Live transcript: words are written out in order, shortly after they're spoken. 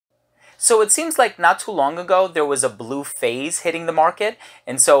So it seems like not too long ago there was a blue phase hitting the market,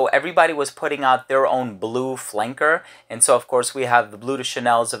 and so everybody was putting out their own blue flanker. And so of course we have the Blue de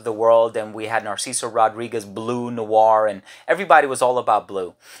Chanel's of the world, and we had Narciso Rodriguez Blue Noir, and everybody was all about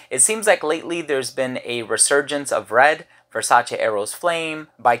blue. It seems like lately there's been a resurgence of red. Versace Eros Flame,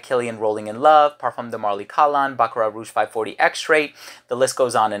 by Kilian Rolling in Love, Parfums de Marly Kalan, Baccarat Rouge 540 X-Ray, the list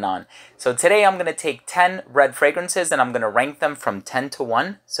goes on and on. So today I'm going to take 10 red fragrances and I'm going to rank them from 10 to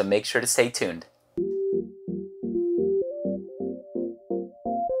 1, so make sure to stay tuned.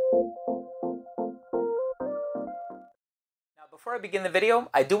 Before I begin the video,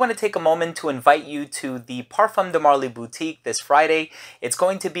 I do want to take a moment to invite you to the Parfums de Marly boutique this Friday. It's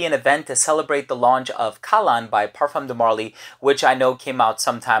going to be an event to celebrate the launch of Kalan by Parfums de Marly, which I know came out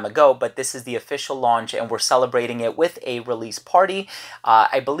some time ago, but this is the official launch and we're celebrating it with a release party.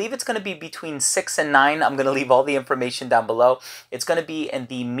 I believe it's going to be between 6 and 9. I'm going to leave all the information down below. It's going to be in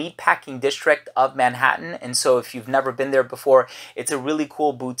the Meatpacking District of Manhattan, and so if you've never been there before, it's a really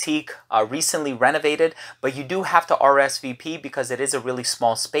cool boutique, recently renovated, but you do have to RSVP because it is a really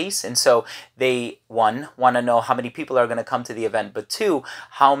small space, and so they, one, want to know how many people are going to come to the event, but two,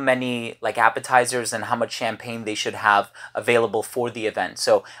 how many like appetizers and how much champagne they should have available for the event.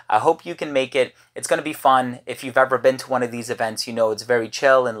 So I hope you can make it. It's going to be fun. If you've ever been to one of these events, you know it's very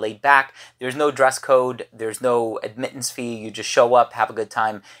chill and laid back. There's no dress code. There's no admittance fee. You just show up, have a good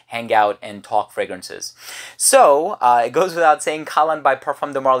time, hang out, and talk fragrances. So it goes without saying, Kalan by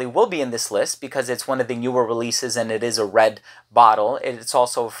Parfums de Marly will be in this list because it's one of the newer releases and it is a red bottle. It's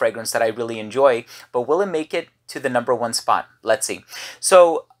also a fragrance that I really enjoy, but will it make it to the #1 spot? Let's see.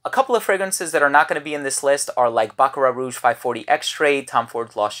 So a couple of fragrances that are not going to be in this list are like Baccarat Rouge 540 X-Ray, Tom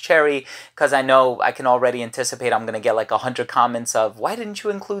Ford's Lost Cherry, because I know I can already anticipate I'm going to get like 100 comments of, why didn't you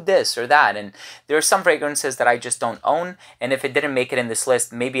include this or that? And there are some fragrances that I just don't own, and if it didn't make it in this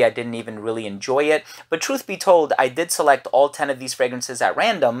list, maybe I didn't even really enjoy it. But truth be told, I did select all 10 of these fragrances at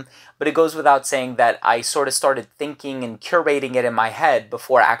random, but it goes without saying that I sort of started thinking and curating it in my head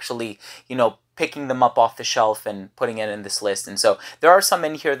before actually, you know, picking them up off the shelf and putting it in this list. And so there are some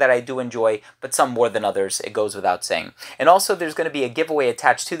in here that I do enjoy, but some more than others, it goes without saying. And also there's going to be a giveaway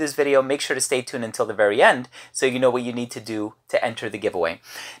attached to this video. Make sure to stay tuned until the very end so you know what you need to do to enter the giveaway.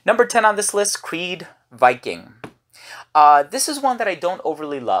 Number 10 on this list, Creed Viking. This is one that I don't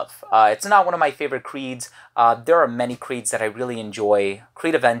overly love. It's not one of my favorite creeds. There are many creeds that I really enjoy.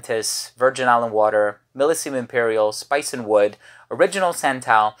 Creed Aventus, Virgin Island Water, Millésime Imperial, Spice and Wood, Original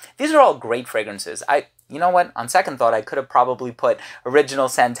Santal. These are all great fragrances. You know what? On second thought, I could have probably put Original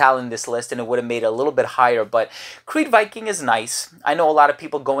Santal in this list and it would have made it a little bit higher, but Creed Viking is nice. I know a lot of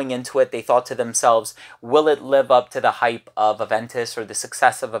people going into it, they thought to themselves, will it live up to the hype of Aventus or the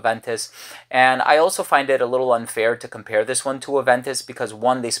success of Aventus? And I also find it a little unfair to compare this one to Aventus because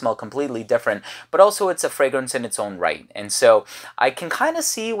one, they smell completely different, but also it's a fragrance in its own right. And so I can kind of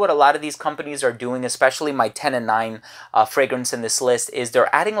see what a lot of these companies are doing, especially my 10 and 9 fragrance in this list, is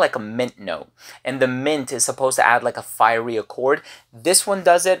they're adding like a mint note. And the mint is supposed to add like a fiery accord. This one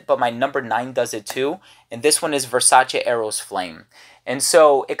does it, but my number 9 does it too. And this one is Versace Eros Flame. And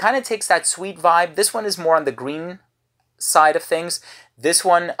so it kind of takes that sweet vibe. This one is more on the green side of things. This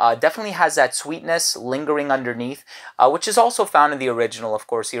one definitely has that sweetness lingering underneath, which is also found in the original. Of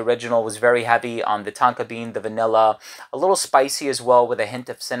course, the original was very heavy on the tonka bean, the vanilla, a little spicy as well with a hint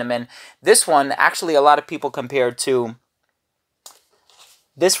of cinnamon. This one, actually, a lot of people compared to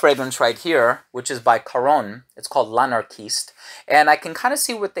this fragrance right here, which is by Kalan. It's called L'Anarchiste. And I can kind of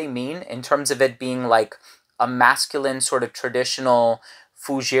see what they mean in terms of it being like a masculine sort of traditional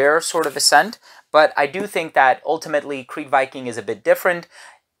fougere sort of a scent. But I do think that ultimately Creed Viking is a bit different.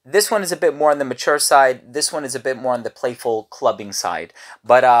 This one is a bit more on the mature side. This one is a bit more on the playful clubbing side.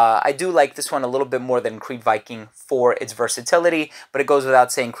 But I do like this one a little bit more than Creed Viking for its versatility. But it goes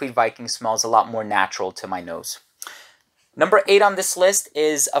without saying Creed Viking smells a lot more natural to my nose. Number 8 on this list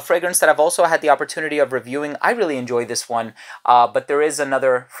is a fragrance that I've also had the opportunity of reviewing. I really enjoy this one, but there is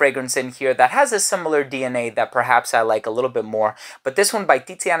another fragrance in here that has a similar DNA that perhaps I like a little bit more. But this one by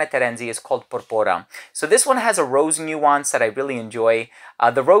Tiziana Terenzi is called Porpora. So this one has a rose nuance that I really enjoy.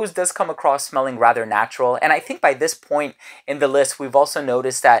 The rose does come across smelling rather natural, and I think by this point in the list, we've also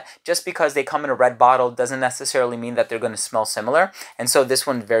noticed that just because they come in a red bottle doesn't necessarily mean that they're going to smell similar. And so this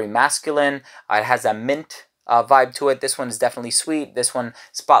one's very masculine. It has a mint vibe to it. This one is definitely sweet. This one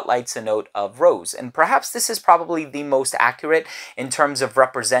spotlights a note of rose. And perhaps this is probably the most accurate in terms of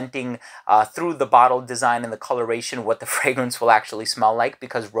representing through the bottle design and the coloration what the fragrance will actually smell like,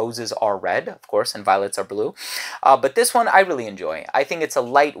 because roses are red, of course, and violets are blue. But this one I really enjoy. I think it's a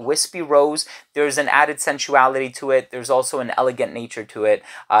light, wispy rose. There's an added sensuality to it. There's also an elegant nature to it.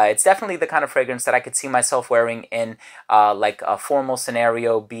 It's definitely the kind of fragrance that I could see myself wearing in like a formal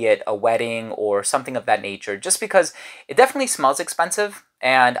scenario, be it a wedding or something of that nature, just because it definitely smells expensive,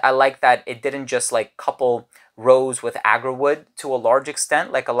 and I like that it didn't just like couple rose with agarwood to a large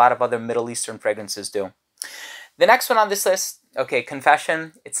extent like a lot of other Middle Eastern fragrances do. The next one on this list, okay,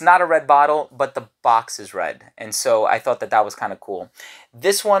 confession, it's not a red bottle, but the box is red, and so I thought that that was kind of cool.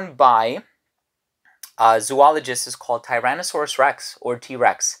 This one by zoologist is called Tyrannosaurus Rex, or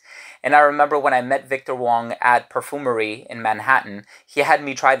T-Rex. And I remember when I met Victor Wong at Perfumery in Manhattan, he had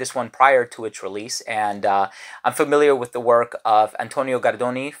me try this one prior to its release. And I'm familiar with the work of Antonio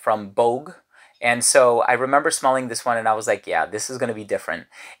Gardoni from Vogue. And so I remember smelling this one and I was like, yeah, this is going to be different.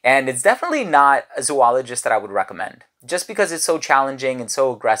 And it's definitely not a zoologist that I would recommend, just because it's so challenging and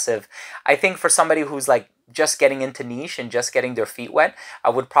so aggressive. I think for somebody who's like just getting into niche and just getting their feet wet, I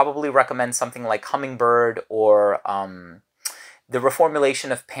would probably recommend something like Hummingbird, or the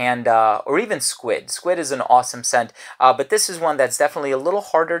reformulation of Panda, or even Squid. Squid is an awesome scent, but this is one that's definitely a little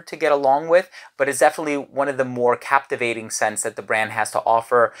harder to get along with, but it's definitely one of the more captivating scents that the brand has to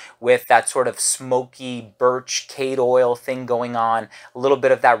offer, with that sort of smoky birch cade oil thing going on, a little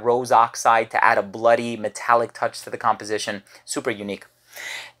bit of that rose oxide to add a bloody metallic touch to the composition. Super unique.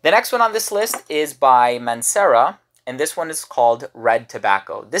 The next one on this list is by Mancera, and this one is called Red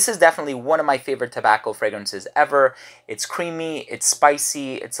Tobacco. This is definitely one of my favorite tobacco fragrances ever. It's creamy, it's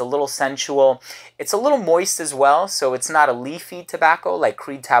spicy, it's a little sensual. It's a little moist as well, so it's not a leafy tobacco like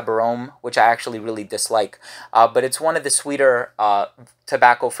Creed Tabarome, which I actually really dislike. But it's one of the sweeter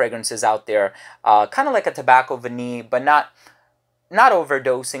tobacco fragrances out there. Kind of like a tobacco vanille, but not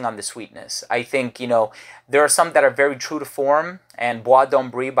overdosing on the sweetness. I think, you know, there are some that are very true to form, and Bois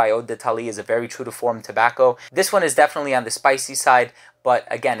d'Ombry by Eau de Tally is a very true to form tobacco. This one is definitely on the spicy side, but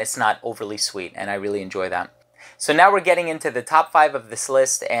again, it's not overly sweet, and I really enjoy that. So now we're getting into the top 5 of this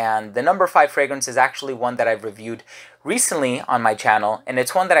list, and the number 5 fragrance is actually one that I've reviewed recently on my channel, and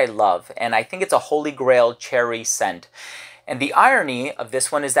it's one that I love, and I think it's a holy grail cherry scent. And the irony of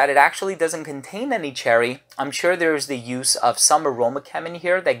this one is that it actually doesn't contain any cherry. I'm sure there's the use of some aroma chem in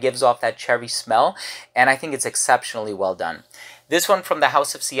here that gives off that cherry smell, and I think it's exceptionally well done. This one from the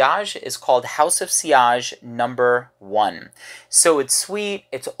House of Sillage is called House of Sillage Number 1. So it's sweet,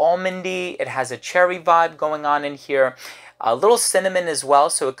 it's almondy, it has a cherry vibe going on in here, a little cinnamon as well,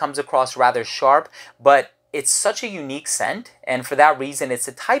 so it comes across rather sharp, but it's such a unique scent, and for that reason, it's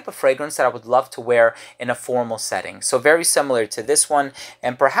a type of fragrance that I would love to wear in a formal setting. So very similar to this one,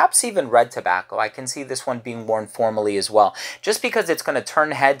 and perhaps even Red Tobacco. I can see this one being worn formally as well. Just because it's going to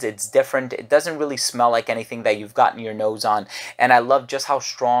turn heads, it's different. It doesn't really smell like anything that you've gotten your nose on, and I love just how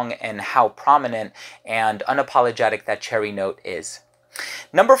strong and how prominent and unapologetic that cherry note is.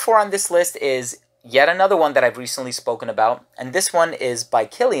 Number 4 on this list is yet another one that I've recently spoken about, and this one is by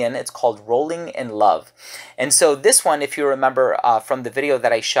Kilian. It's called Rolling in Love. And so this one, if you remember from the video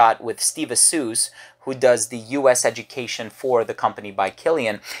that I shot with Steve Assus, who does the US education for the company by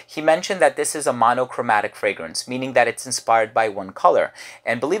Kilian, he mentioned that this is a monochromatic fragrance, meaning that it's inspired by one color.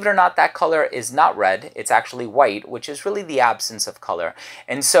 And believe it or not, that color is not red, it's actually white, which is really the absence of color.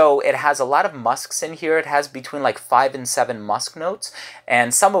 And so it has a lot of musks in here. It has between like 5 and 7 musk notes,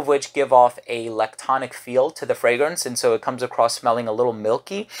 and some of which give off a lactonic feel to the fragrance, and so it comes across smelling a little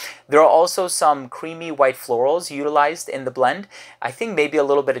milky. There are also some creamy white florals utilized in the blend. I think maybe a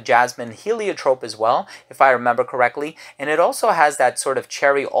little bit of jasmine heliotrope as well, if I remember correctly. And it also has that sort of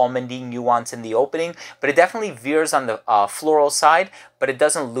cherry almondy nuance in the opening, but it definitely veers on the floral side, but it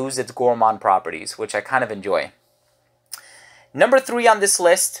doesn't lose its gourmand properties, which I kind of enjoy. Number 3 on this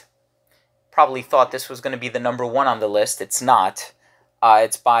list, probably thought this was going to be the number 1 on the list. It's not.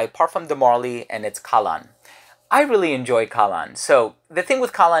 It's by Parfums de Marly, and it's Kalan. I really enjoy Kalan. So the thing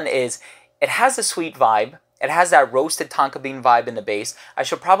with Kalan is it has a sweet vibe. It has that roasted tonka bean vibe in the base. I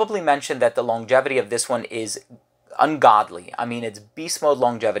should probably mention that the longevity of this one is ungodly. I mean, it's beast mode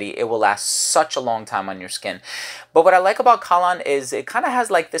longevity. It will last such a long time on your skin. But what I like about Kalan is it kind of has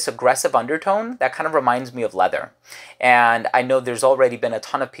like this aggressive undertone that kind of reminds me of leather. And I know there's already been a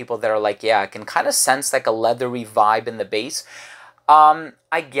ton of people that are like, yeah, I can kind of sense like a leathery vibe in the base.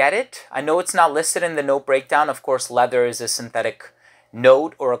 I get it. I know it's not listed in the note breakdown. Of course, leather is a synthetic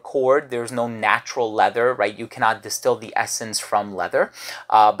note or accord. There's no natural leather, right? You cannot distill the essence from leather.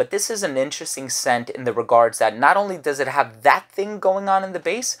 But this is an interesting scent in the regards that not only does it have that thing going on in the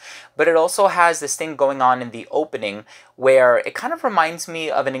base, but it also has this thing going on in the opening where it kind of reminds me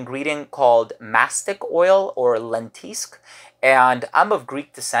of an ingredient called mastic oil or lentisk. And I'm of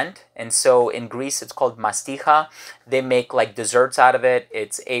Greek descent, and so in Greece it's called masticha. They make like desserts out of it.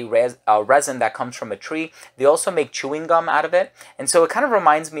 It's a resin that comes from a tree. They also make chewing gum out of it, and so it kind of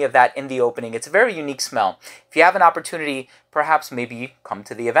reminds me of that in the opening. It's a very unique smell. If you have an opportunity, perhaps maybe come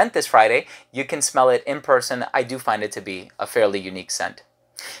to the event this Friday, you can smell it in person. I do find it to be a fairly unique scent.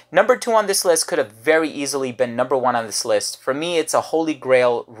 Number 2 on this list could have very easily been number 1 on this list. For me, it's a Holy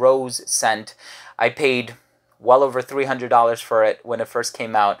Grail rose scent. I paid well over $300 for it when it first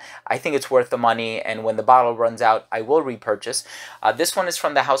came out. I think it's worth the money, and when the bottle runs out, I will repurchase. This one is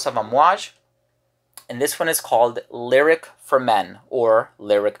from the House of Amouage, and this one is called Lyric for Men, or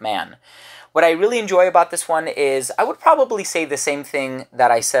Lyric Man. What I really enjoy about this one is, I would probably say the same thing that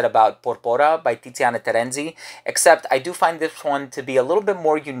I said about Porpora by Tiziana Terenzi, except I do find this one to be a little bit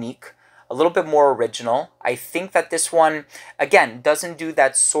more unique, a little bit more original. I think that this one, again, doesn't do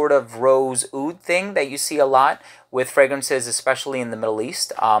that sort of rose oud thing that you see a lot with fragrances, especially in the Middle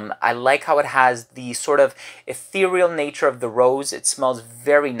East. I like how it has the sort of ethereal nature of the rose. It smells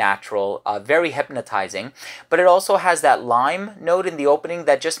very natural, very hypnotizing, but it also has that lime note in the opening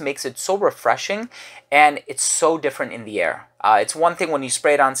that just makes it so refreshing, and it's so different in the air. It's one thing when you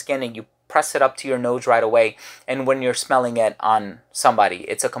spray it on skin and you press it up to your nose right away, and when you're smelling it on somebody,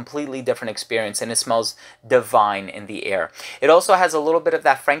 it's a completely different experience, and it smells divine in the air. It also has a little bit of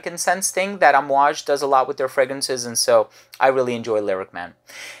that frankincense thing that Amouage does a lot with their fragrances, and so I really enjoy Lyric Man.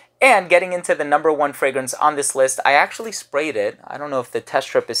 And getting into the number 1 fragrance on this list, I actually sprayed it. I don't know if the test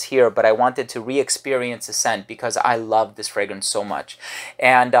strip is here, but I wanted to re-experience the scent because I love this fragrance so much.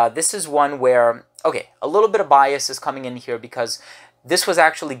 And this is one where, okay, a little bit of bias is coming in here because this was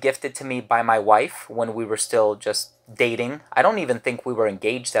actually gifted to me by my wife when we were still just dating. I don't even think we were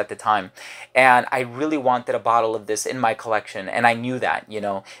engaged at the time. And I really wanted a bottle of this in my collection, and I knew that, you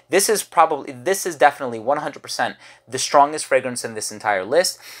know. This is definitely 100% the strongest fragrance in this entire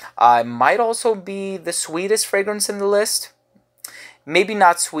list. Might also be the sweetest fragrance in the list. Maybe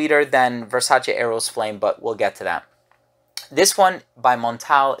not sweeter than Versace Eros Flame, but we'll get to that. This one by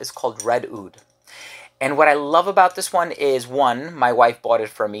Montal is called Red Oud. And what I love about this one is, 1, my wife bought it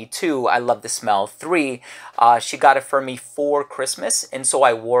for me. 2, I love the smell. 3, she got it for me for Christmas, and so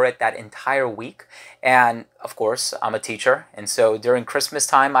I wore it that entire week. And of course, I'm a teacher, and so during Christmas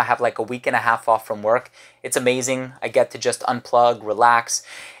time, I have like a week and a half off from work. It's amazing. I get to just unplug, relax.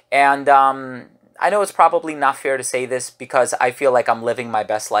 And I know it's probably not fair to say this because I feel like I'm living my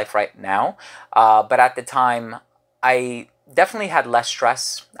best life right now. But at the time, I definitely had less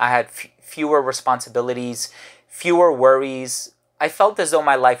stress. I had fewer responsibilities, fewer worries. I felt as though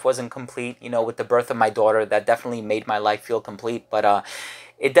my life wasn't complete, you know, with the birth of my daughter. That definitely made my life feel complete. But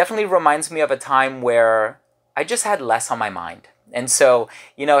it definitely reminds me of a time where I just had less on my mind. And so,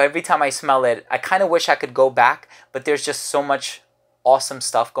 you know, every time I smell it, I kind of wish I could go back, but there's just so much awesome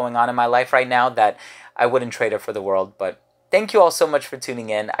stuff going on in my life right now that I wouldn't trade it for the world. But thank you all so much for tuning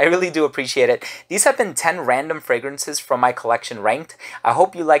in. I really do appreciate it. These have been 10 random fragrances from my collection ranked. I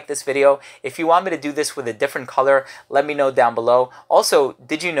hope you liked this video. If you want me to do this with a different color, let me know down below. Also,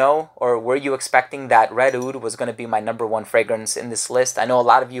 did you know, or were you expecting that Red Oud was going to be my number 1 fragrance in this list? I know a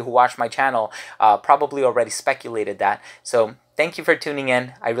lot of you who watch my channel probably already speculated that. So thank you for tuning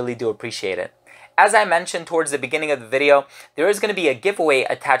in. I really do appreciate it. As I mentioned towards the beginning of the video, there is going to be a giveaway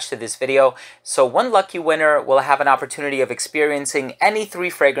attached to this video. So one lucky winner will have an opportunity of experiencing any 3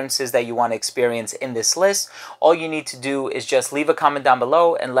 fragrances that you want to experience in this list. All you need to do is just leave a comment down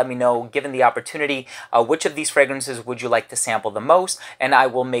below and let me know, given the opportunity, which of these fragrances would you like to sample the most, and I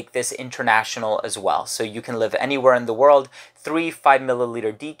will make this international as well. So you can live anywhere in the world. 3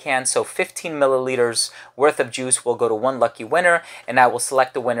 5-milliliter decants, so 15 milliliters worth of juice will go to one lucky winner, and I will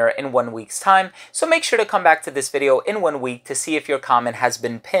select the winner in 1 week's time. So make sure to come back to this video in 1 week to see if your comment has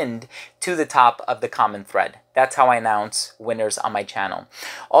been pinned to the top of the comment thread. That's how I announce winners on my channel.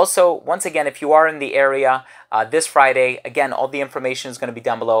 Also, once again, if you are in the area this Friday, again, all the information is going to be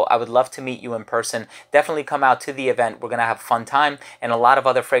down below. I would love to meet you in person. Definitely come out to the event. We're going to have a fun time, and a lot of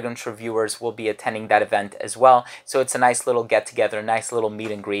other fragrance reviewers will be attending that event as well. So it's a nice little get-together, nice little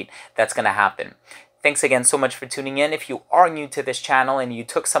meet and greet that's going to happen. Thanks again so much for tuning in. If you are new to this channel and you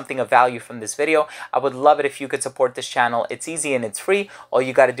took something of value from this video, I would love it if you could support this channel. It's easy and it's free. All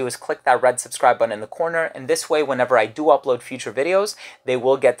you got to do is click that red subscribe button in the corner, and this way, whenever I do upload future videos, they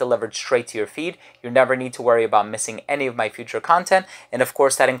will get delivered straight to your feed. You never need to worry about missing any of my future content. And of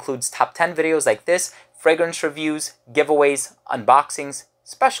course, that includes top 10 videos like this, fragrance reviews, giveaways, unboxings,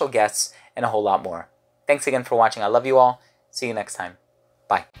 special guests, and a whole lot more. Thanks again for watching. I love you all. See you next time.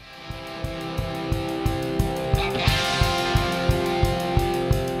 Bye.